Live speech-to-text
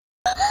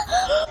What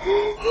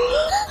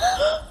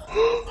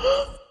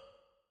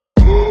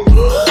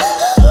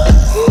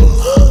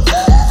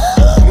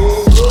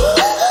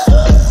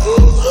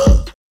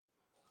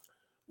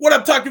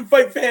up, Talking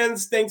Fight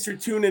fans? Thanks for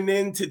tuning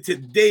in to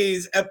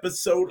today's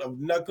episode of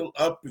Knuckle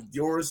Up with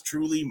yours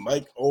truly,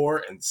 Mike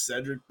Orr and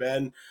Cedric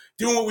Ben.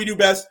 Doing what we do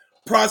best,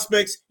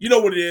 prospects. You know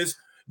what it is.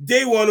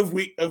 Day one of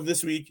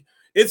this week.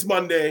 It's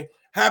Monday.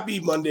 Happy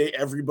Monday,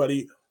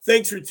 everybody.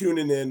 Thanks for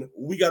tuning in.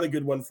 We got a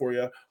good one for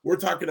you. We're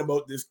talking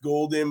about this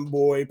Golden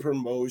Boy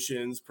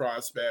Promotions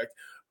prospect.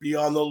 Be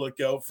on the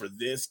lookout for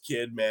this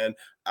kid, man.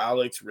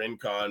 Alex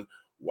Rincon.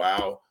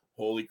 Wow.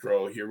 Holy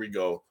crow. Here we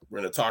go.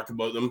 We're going to talk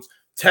about them.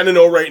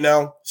 10-0 right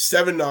now,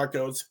 7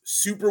 knockouts,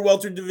 super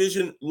welter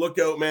division. Look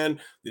out, man.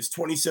 This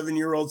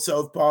 27-year-old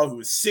southpaw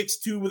who is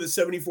 6'2" with a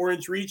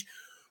 74-inch reach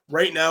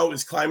right now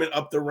is climbing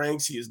up the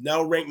ranks. He is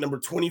now ranked number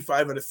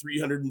 25 out of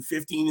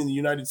 315 in the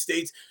United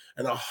States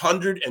and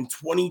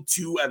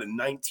 122 out of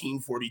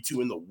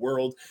 1942 in the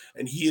world.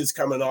 And he is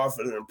coming off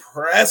an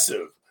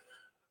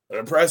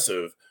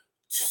impressive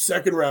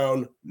second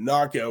round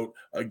knockout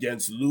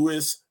against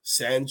Luis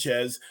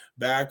Sanchez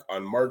back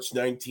on March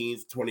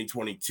 19th,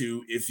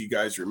 2022. If you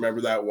guys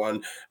remember that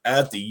one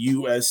at the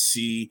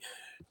USC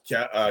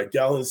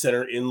Gallon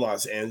Center in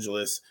Los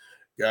Angeles.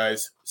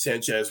 Guys,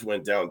 Sanchez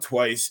went down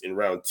twice in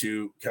round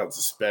 2, count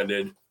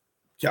suspended.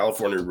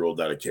 California ruled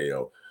out a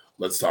KO.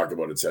 Let's talk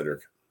about it, Cedric.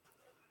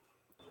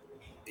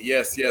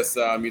 Yes. You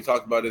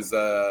talked about his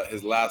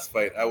last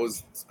fight. I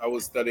was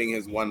studying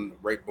his one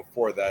right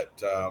before that.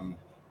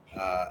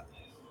 I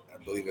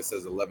believe it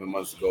says 11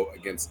 months ago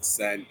against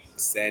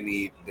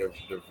Sandy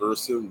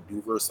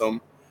Duversum.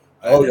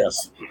 Oh,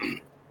 yes.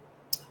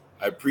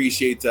 I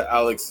appreciate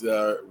Alex.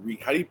 How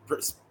do you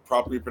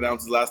properly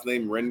pronounce his last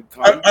name?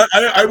 Rincon?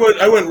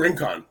 I went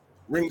Rincon.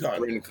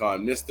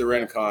 Mr.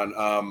 Rincon.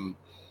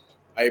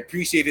 I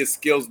appreciate his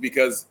skills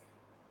because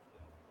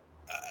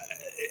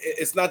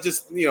it's not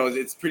just,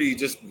 it's pretty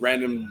just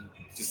random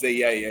to say,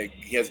 yeah,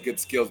 he has good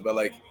skills, but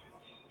like,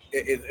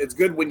 it's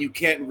good when you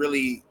can't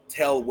really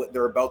tell what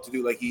they're about to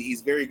do. Like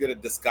he's very good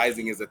at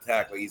disguising his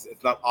attack. Like it's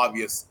not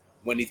obvious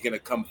when he's going to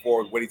come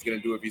forward, what he's going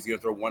to do, if he's going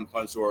to throw one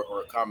punch or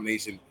a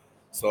combination.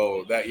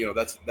 So that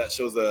that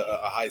shows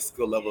a high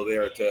skill level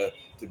there to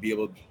be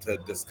able to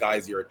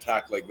disguise your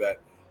attack like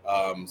that.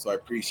 So I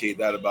appreciate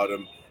that about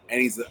him.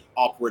 And he's an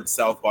awkward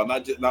southpaw.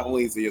 Not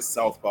only is he a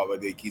southpaw,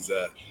 but like he's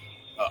a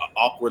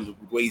awkward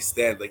way he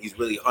stands. Like he's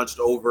really hunched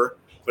over,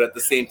 but at the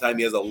same time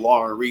he has a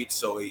long reach.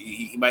 So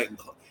he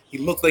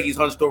looks like he's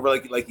hunched over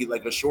like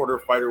a shorter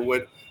fighter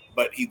would,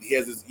 but he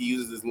uses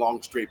his long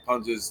straight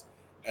punches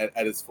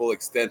at his full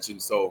extension.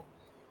 So,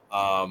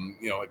 I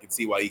can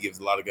see why he gives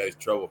a lot of guys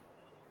trouble.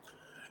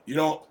 He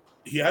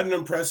had an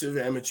impressive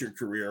amateur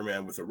career,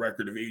 man, with a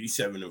record of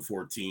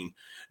 87-14.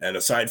 And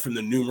aside from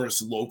the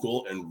numerous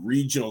local and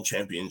regional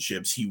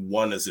championships he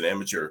won as an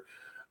amateur,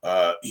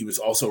 he was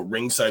also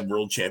ringside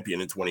world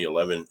champion in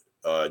 2011.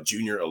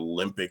 Junior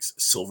Olympics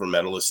silver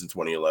medalist in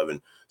 2011,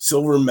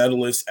 silver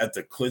medalist at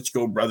the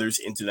Klitschko Brothers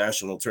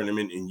International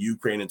Tournament in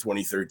Ukraine in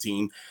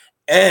 2013,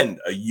 and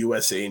a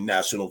USA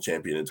national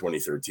champion in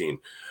 2013.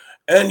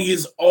 And he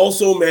is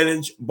also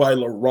managed by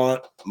Lamont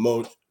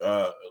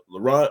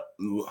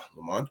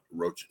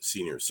Roach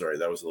Sr. Sorry,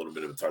 that was a little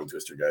bit of a tongue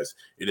twister, guys.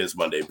 It is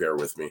Monday. Bear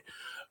with me.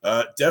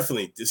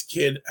 Definitely, this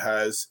kid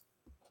has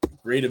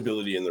great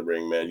ability in the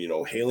ring, man.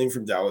 Hailing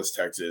from Dallas,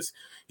 Texas.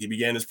 He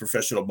began his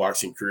professional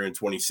boxing career in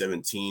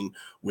 2017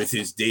 with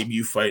his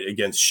debut fight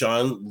against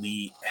Sean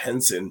Lee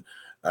Henson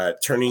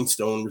at Turning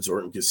Stone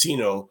Resort and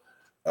Casino,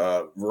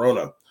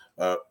 Verona.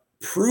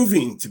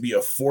 Proving to be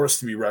a force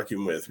to be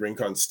reckoned with,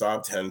 Rincon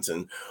stopped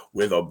Henson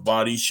with a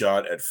body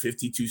shot at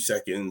 52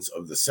 seconds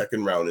of the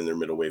second round in their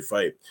middleweight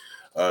fight.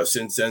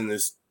 Since then,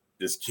 this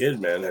kid,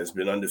 man, has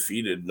been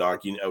undefeated,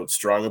 knocking out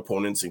strong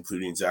opponents,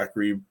 including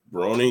Zachary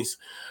Barones,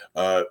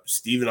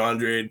 Steven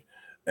Andrade,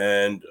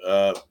 and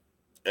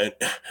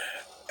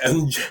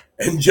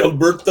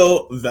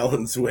Gilberto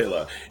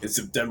Valenzuela. In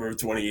September of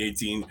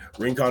 2018,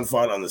 Rincon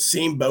fought on the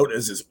same bout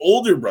as his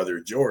older brother,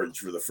 George,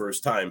 for the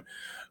first time,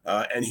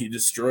 and he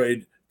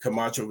destroyed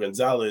Camacho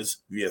Gonzalez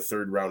via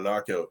third-round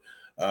knockout.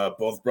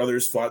 Both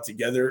brothers fought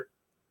together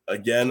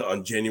again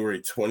on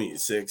January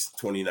 26,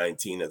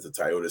 2019 at the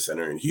Toyota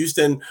Center in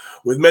Houston.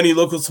 With many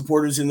local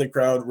supporters in the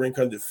crowd,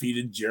 Rincon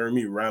defeated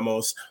Jeremy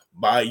Ramos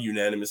by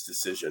unanimous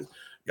decision.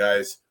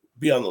 Guys,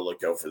 be on the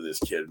lookout for this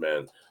kid,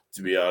 man.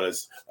 To be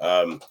honest,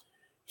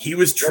 he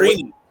was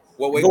training.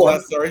 What weight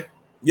class? Sorry.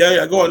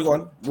 Yeah. Go on.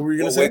 What were you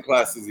gonna say? What weight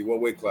class is he?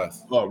 What weight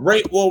class?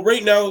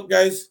 Right now,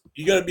 guys,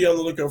 you got to be on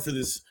the lookout for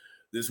this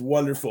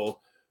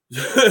wonderful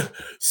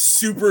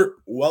super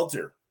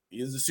welter.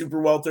 He is a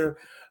super welter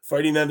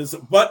fighting at his,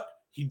 but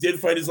he did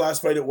fight his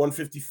last fight at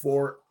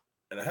 154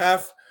 and a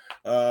half.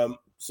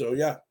 So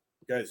yeah,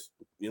 guys,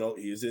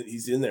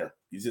 he's in there.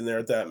 He's in there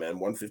at that, man.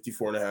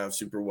 154 and a half,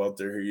 super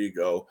welter. Here you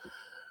go.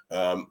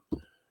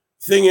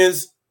 Thing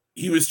is,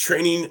 he was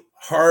training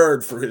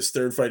hard for his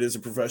third fight as a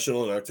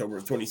professional in October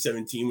of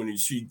 2017 when he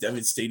received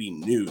devastating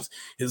news.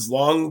 His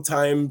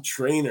longtime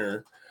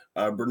trainer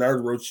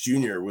Bernard Roach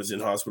Jr. was in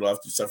hospital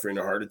after suffering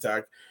a heart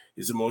attack.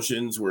 His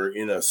emotions were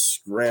in a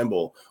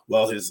scramble,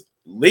 while his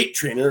late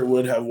trainer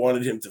would have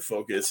wanted him to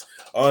focus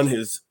on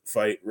his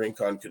fight.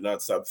 Rincon could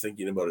not stop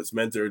thinking about his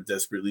mentor,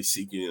 desperately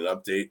seeking an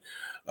update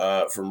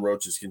from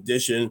Roach's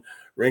condition.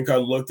 Rincon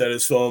looked at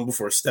his phone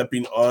before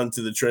stepping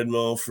onto the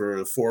treadmill for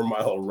a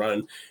 4-mile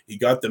run. He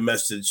got the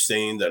message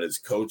saying that his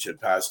coach had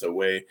passed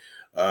away.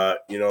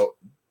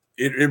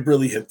 It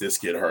really hit this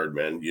kid hard,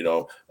 man,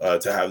 to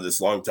have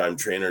this longtime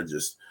trainer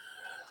just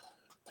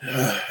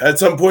at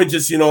some point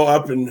just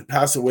up and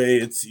pass away.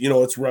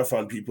 It's rough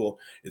on people.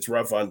 It's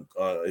rough on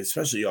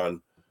especially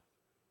on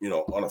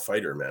on a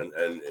fighter, man,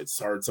 and it's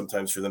hard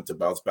sometimes for them to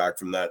bounce back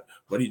from that,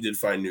 but he did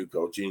find new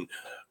coaching.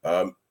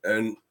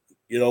 And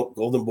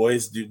Golden Boy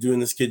is doing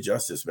this kid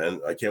justice, man.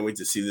 I can't wait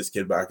to see this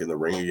kid back in the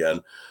ring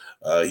again.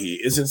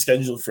 He isn't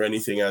scheduled for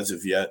anything as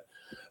of yet,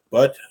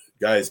 but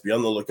guys, be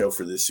on the lookout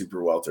for this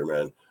super welter,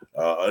 man.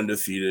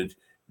 Undefeated,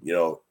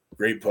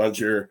 great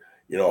puncher,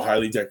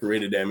 highly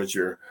decorated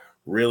amateur.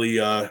 Really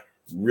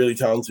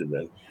talented,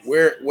 man.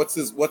 What's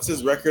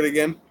his record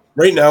again?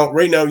 Right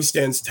now he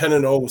stands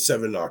 10-0 with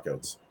 7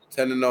 knockouts.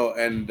 10-0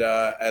 and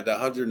at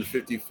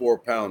 154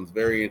 pounds.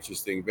 Very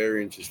interesting.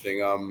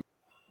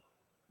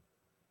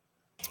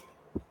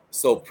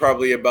 So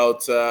probably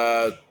about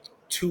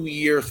 2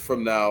 years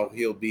from now,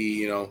 he'll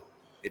be,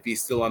 if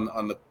he's still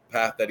on the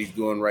path that he's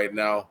doing right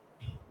now,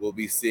 we'll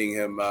be seeing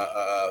him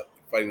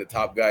fighting the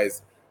top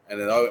guys. And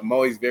then I'm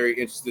always very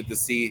interested to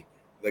see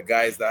the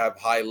guys that have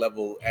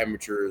high-level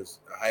amateur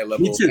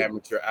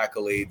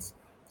accolades.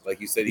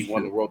 Like you said, he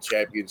won the world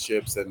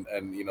championships and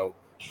a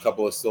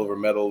couple of silver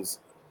medals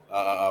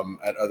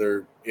at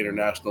other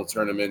international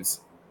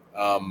tournaments.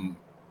 To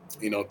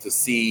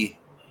see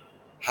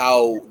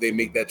how they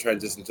make that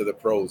transition to the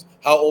pros.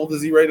 How old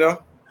is he right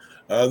now?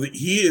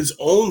 He is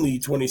only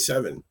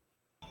 27.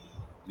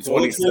 He's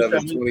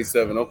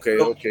 27. Okay.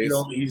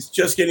 He's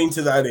just getting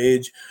to that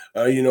age.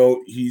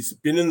 He's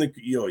been in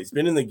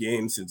the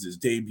game since his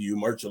debut,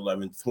 March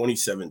 11th,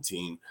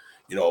 2017.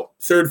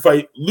 Third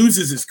fight,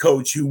 loses his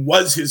coach, who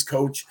was his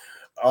coach,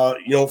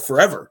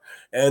 forever.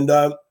 And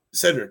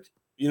Cedric,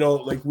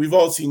 we've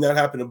all seen that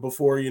happen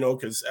before,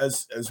 because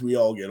as we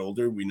all get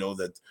older, we know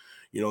that,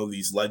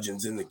 these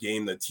legends in the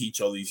game that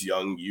teach all these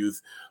young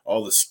youth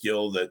all the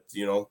skill that,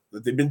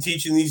 that they've been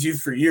teaching these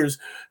youth for years,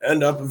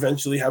 end up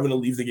eventually having to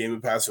leave the game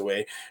and pass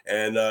away.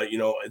 And,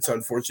 it's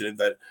unfortunate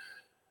that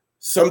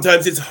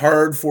sometimes it's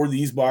hard for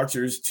these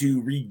boxers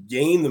to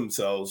regain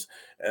themselves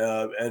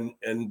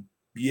and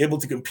be able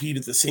to compete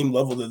at the same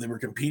level that they were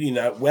competing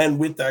at when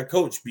with that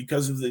coach,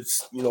 because of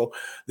this,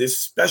 this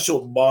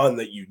special bond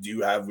that you do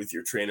have with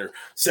your trainer.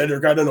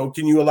 Cedric, I don't know,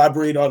 can you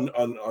elaborate on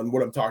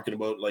what I'm talking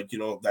about? Like,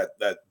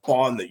 that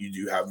bond that you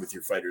do have with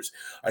your fighters.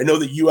 I know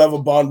that you have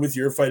a bond with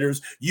your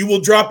fighters. You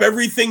will drop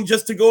everything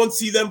just to go and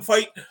see them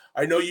fight.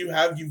 I know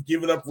you've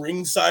given up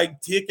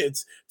ringside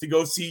tickets to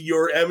go see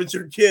your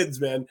amateur kids,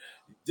 man.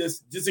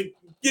 Just give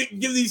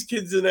these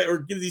kids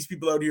give these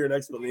people out here an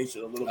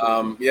explanation a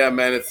little bit. Yeah,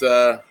 man, it's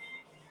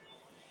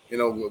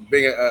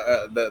being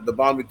the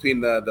bond between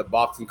the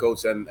boxing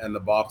coach and the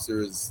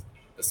boxer is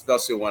a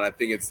special one. I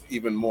think it's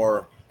even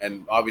more,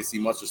 and obviously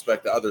much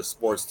respect to other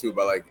sports too,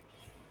 but like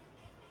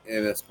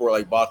in a sport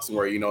like boxing,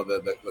 where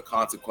the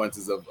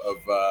consequences of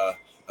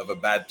a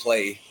bad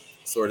play,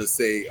 sort of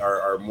say,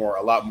 are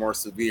a lot more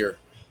severe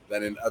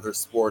than in other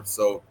sports.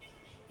 So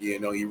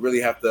you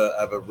really have to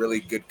have a really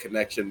good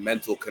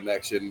mental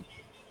connection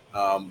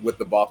with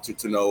the boxer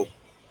to know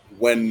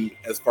when,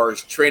 as far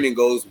as training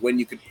goes, when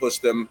you could push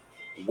them,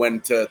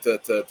 when to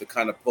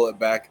kind of pull it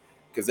back,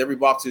 because every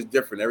boxer is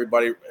different.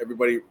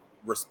 Everybody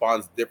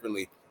responds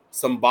differently.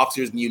 Some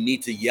boxers, you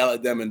need to yell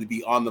at them and to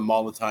be on them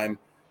all the time.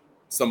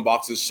 Some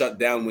boxers shut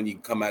down when you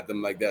come at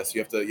them like that. So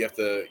you have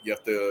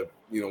to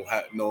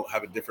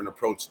have a different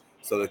approach.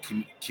 So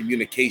the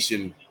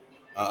communication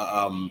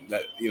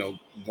that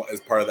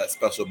as part of that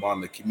special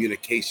bond, the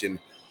communication,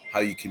 how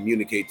you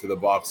communicate to the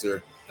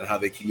boxer and how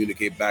they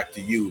communicate back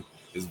to you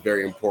is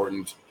very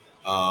important.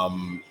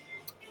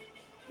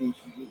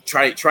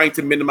 Trying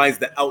to minimize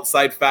the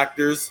outside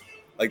factors,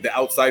 like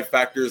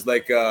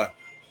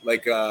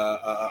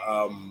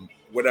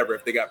whatever,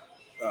 if they got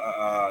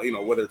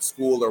whether it's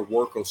school or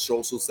work or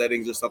social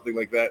settings or something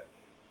like that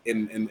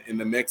in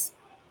the mix,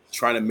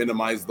 trying to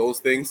minimize those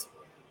things.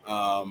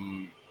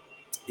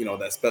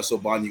 That special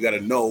bond, you got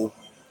to know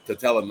to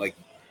tell them, like,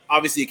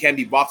 obviously you can't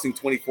be boxing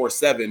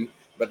 24/7,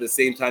 but at the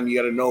same time you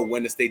got to know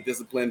when to stay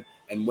disciplined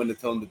and when to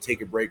tell them to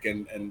take a break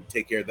and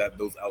take care of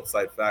those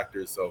outside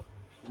factors. So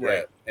right.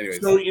 Yeah.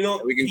 Anyways, so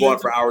we can go on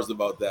for hours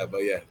about that, but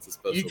yeah, it's a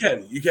special.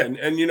 You can,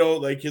 and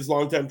like his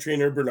longtime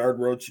trainer Bernard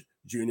Roach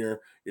Jr.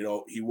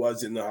 He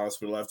was in the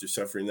hospital after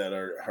suffering that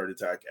heart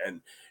attack,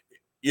 and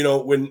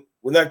when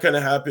that kind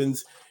of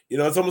happens,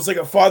 it's almost like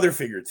a father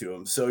figure to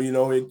him. So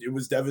it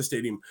was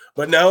devastating.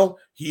 But now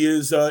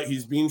he's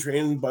being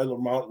trained by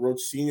Lamont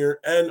Roach Sr.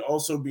 and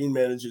also being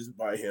managed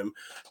by him,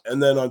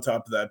 and then on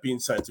top of that, being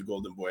signed to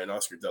Golden Boy and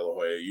Oscar De La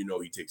Hoya.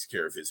 He takes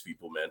care of his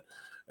people, man.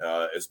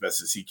 as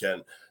best as he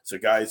can. So,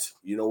 guys,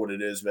 you know what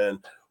it is, man.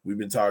 We've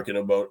been talking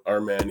about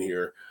our man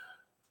here,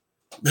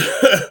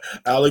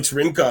 Alex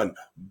Rincon.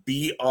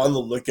 Be on the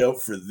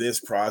lookout for this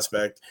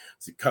prospect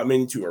to come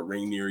into a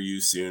ring near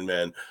you soon,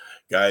 man.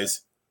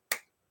 Guys,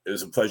 it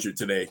was a pleasure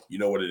today. You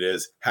know what it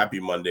is. Happy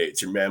Monday.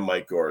 It's your man,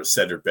 Mike Orr,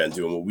 Cedric Ben,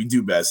 doing what we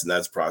do best, and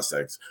that's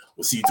prospects.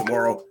 We'll see you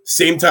tomorrow.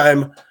 Same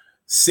time,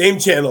 same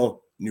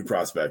channel, new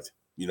prospect.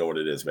 You know what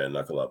it is, man.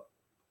 Knuckle up.